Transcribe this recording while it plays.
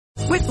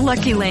With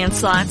Lucky Land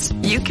Slots,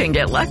 you can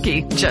get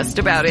lucky just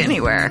about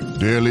anywhere.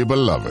 Dearly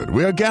beloved,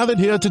 we are gathered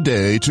here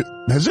today to...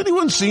 Has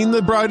anyone seen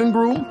the bride and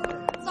groom?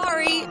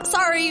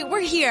 Sorry,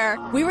 we're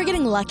here. We were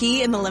getting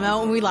lucky in the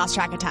limo and we lost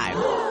track of time.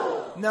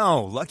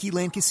 No, Lucky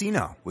Land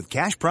Casino, with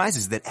cash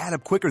prizes that add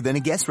up quicker than a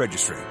guest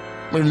registry.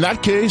 In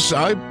that case,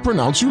 I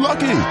pronounce you lucky.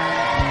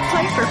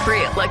 Play for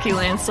free at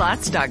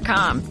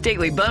LuckyLandSlots.com.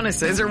 Daily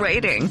bonuses are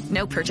waiting.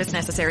 No purchase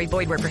necessary.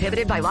 Void where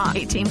prohibited by law.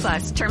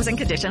 18+. Terms and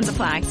conditions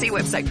apply. See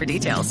website for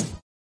details.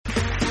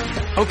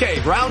 Okay,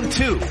 round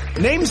two.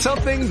 Name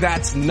something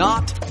that's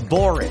not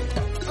boring.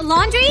 A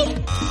laundry?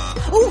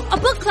 Ooh, a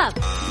book club.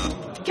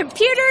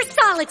 Computer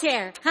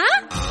solitaire,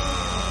 huh?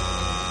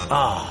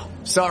 Ah,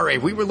 sorry,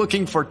 we were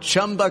looking for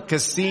Chumba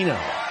Casino.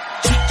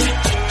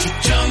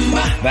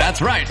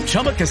 That's right,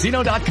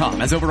 ChumbaCasino.com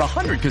has over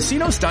 100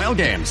 casino-style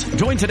games.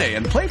 Join today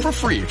and play for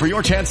free for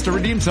your chance to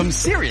redeem some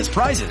serious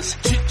prizes.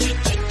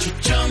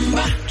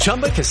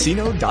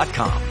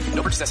 ChumbaCasino.com.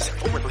 No purchase necessary.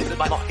 Void where prohibited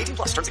by law. 18+.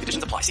 Terms and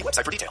conditions apply. See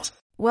website for details.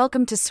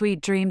 Welcome to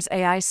Sweet Dreams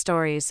AI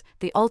Stories,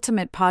 the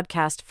ultimate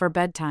podcast for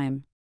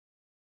bedtime.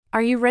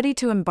 Are you ready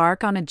to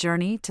embark on a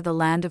journey to the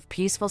land of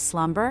peaceful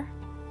slumber?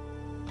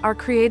 Our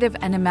creative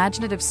and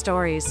imaginative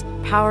stories,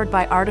 powered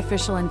by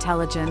artificial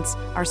intelligence,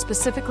 are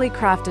specifically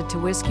crafted to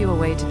whisk you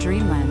away to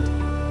dreamland.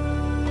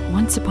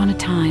 Once upon a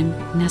time,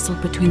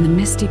 nestled between the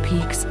misty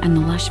peaks and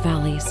the lush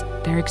valleys,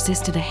 there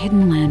existed a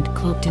hidden land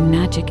cloaked in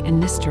magic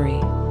and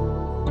mystery.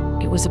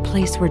 It was a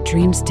place where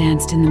dreams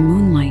danced in the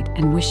moonlight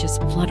and wishes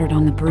fluttered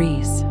on the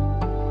breeze.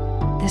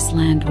 This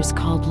land was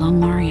called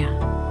Lumaria.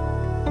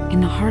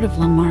 In the heart of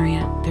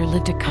Lumaria, there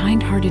lived a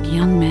kind-hearted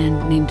young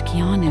man named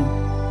Keanu.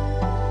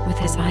 With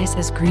his eyes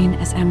as green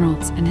as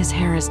emeralds and his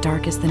hair as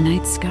dark as the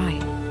night sky,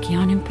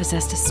 Keanu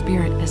possessed a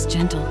spirit as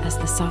gentle as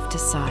the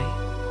softest sigh.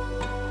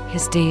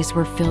 His days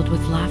were filled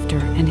with laughter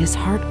and his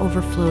heart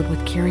overflowed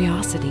with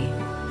curiosity.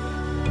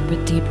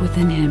 But deep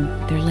within him,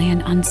 there lay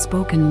an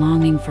unspoken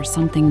longing for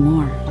something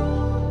more.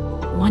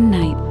 One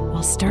night,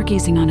 while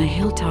stargazing on a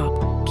hilltop,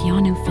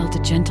 Keanu felt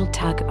a gentle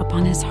tug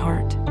upon his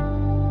heart.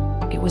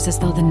 It was as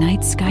though the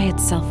night sky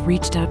itself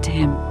reached out to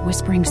him,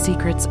 whispering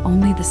secrets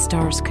only the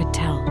stars could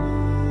tell.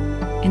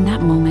 In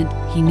that moment,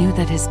 he knew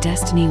that his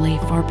destiny lay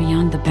far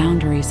beyond the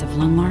boundaries of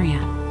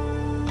Lumaria.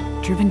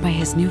 Driven by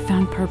his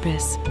newfound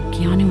purpose,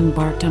 Keanu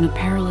embarked on a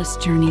perilous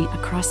journey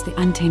across the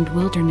untamed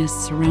wilderness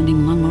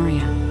surrounding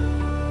Lumaria.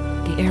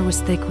 The air was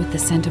thick with the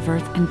scent of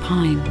earth and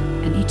pine,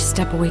 and each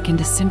step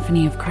awakened a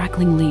symphony of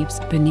crackling leaves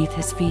beneath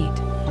his feet.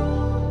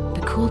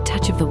 The cool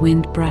touch of the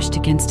wind brushed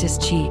against his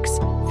cheeks,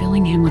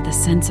 filling him with a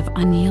sense of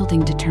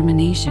unyielding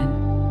determination.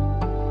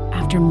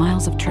 After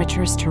miles of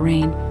treacherous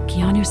terrain,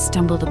 Keanu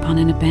stumbled upon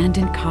an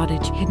abandoned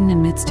cottage hidden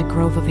amidst a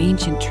grove of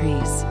ancient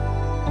trees.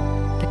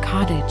 The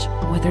cottage,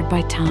 weathered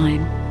by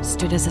time,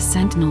 stood as a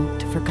sentinel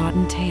to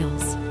forgotten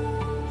tales.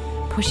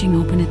 Pushing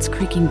open its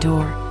creaking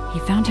door, he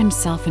found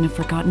himself in a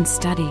forgotten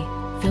study,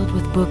 filled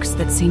with books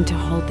that seemed to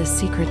hold the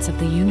secrets of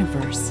the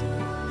universe.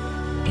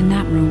 In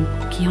that room,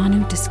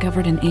 Keanu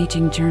discovered an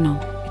aging journal,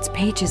 its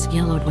pages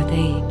yellowed with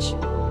age.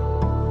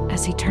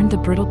 As he turned the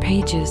brittle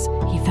pages,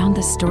 he found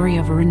the story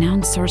of a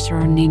renowned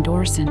sorcerer named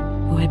Orson,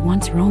 who had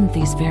once roamed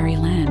these very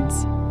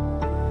lands.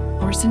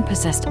 Orson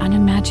possessed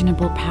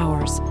unimaginable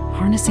powers,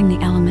 harnessing the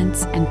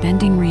elements and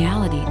bending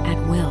reality at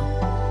will.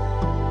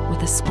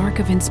 With a spark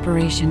of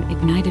inspiration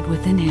ignited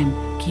within him,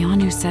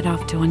 Keanu set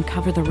off to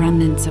uncover the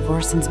remnants of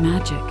Orson's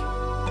magic.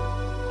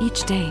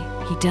 Each day,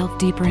 he delved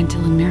deeper into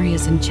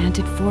Lumaria's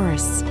enchanted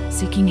forests,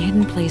 seeking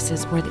hidden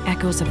places where the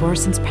echoes of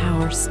Orson's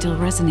power still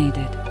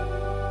resonated.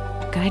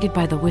 Guided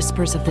by the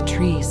whispers of the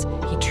trees,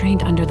 he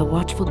trained under the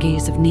watchful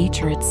gaze of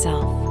nature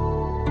itself.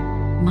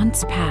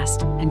 Months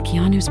passed, and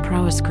Keanu's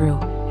prowess grew,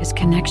 his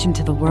connection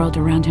to the world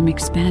around him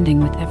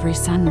expanding with every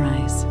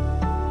sunrise.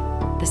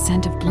 The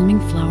scent of blooming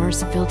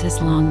flowers filled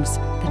his lungs,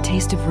 the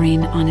taste of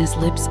rain on his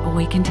lips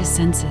awakened his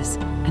senses,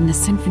 and the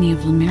symphony of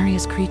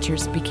Lumaria's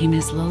creatures became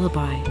his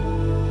lullaby.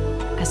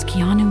 As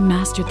Keanu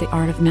mastered the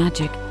art of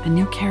magic, a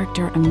new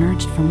character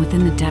emerged from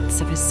within the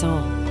depths of his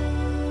soul.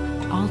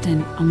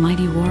 Alden, a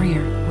mighty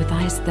warrior, with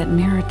eyes that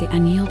mirrored the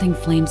unyielding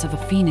flames of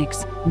a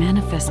phoenix,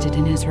 manifested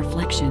in his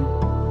reflection.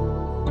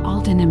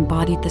 Alden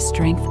embodied the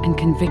strength and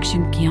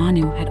conviction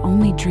Keanu had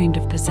only dreamed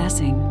of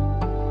possessing.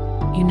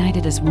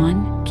 United as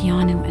one,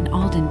 Keanu and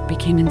Alden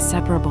became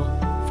inseparable,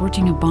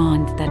 forging a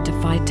bond that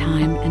defied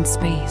time and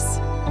space.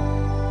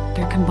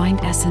 Their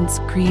combined essence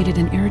created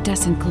an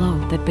iridescent glow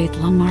that bathed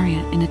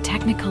Lumaria in a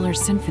technicolor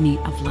symphony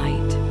of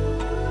light.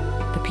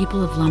 The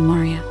people of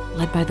Lumaria,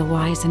 led by the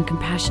wise and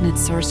compassionate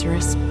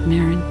sorceress,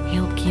 Marin,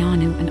 hailed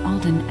Keanu and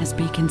Alden as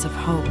beacons of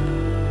hope.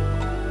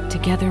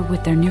 Together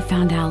with their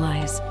newfound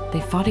allies,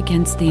 they fought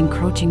against the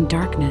encroaching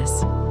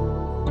darkness.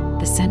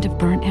 The scent of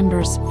burnt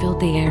embers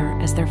filled the air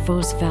as their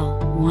foes fell,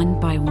 one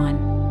by one.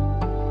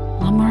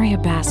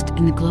 Lumaria basked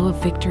in the glow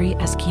of victory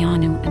as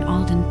Keanu and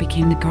Alden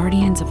became the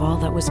guardians of all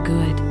that was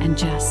good and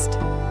just.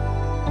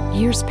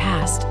 Years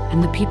passed,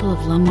 and the people of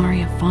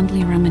Lumaria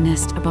fondly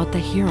reminisced about the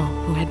hero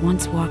who had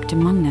once walked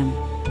among them.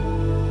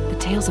 The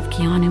tales of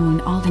Keanu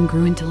and Alden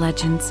grew into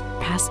legends,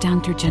 passed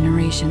down through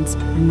generations,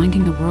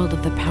 reminding the world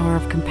of the power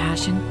of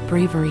compassion,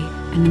 bravery,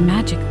 and the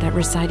magic that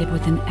resided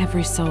within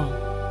every soul.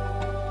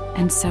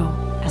 And so,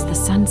 as the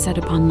sun set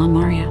upon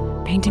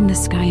Lumaria, painting the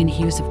sky in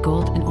hues of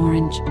gold and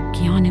orange,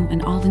 Keanu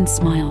and Alden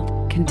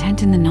smiled,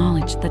 content in the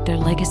knowledge that their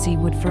legacy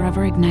would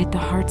forever ignite the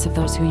hearts of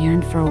those who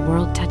yearned for a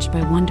world touched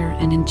by wonder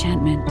and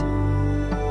enchantment.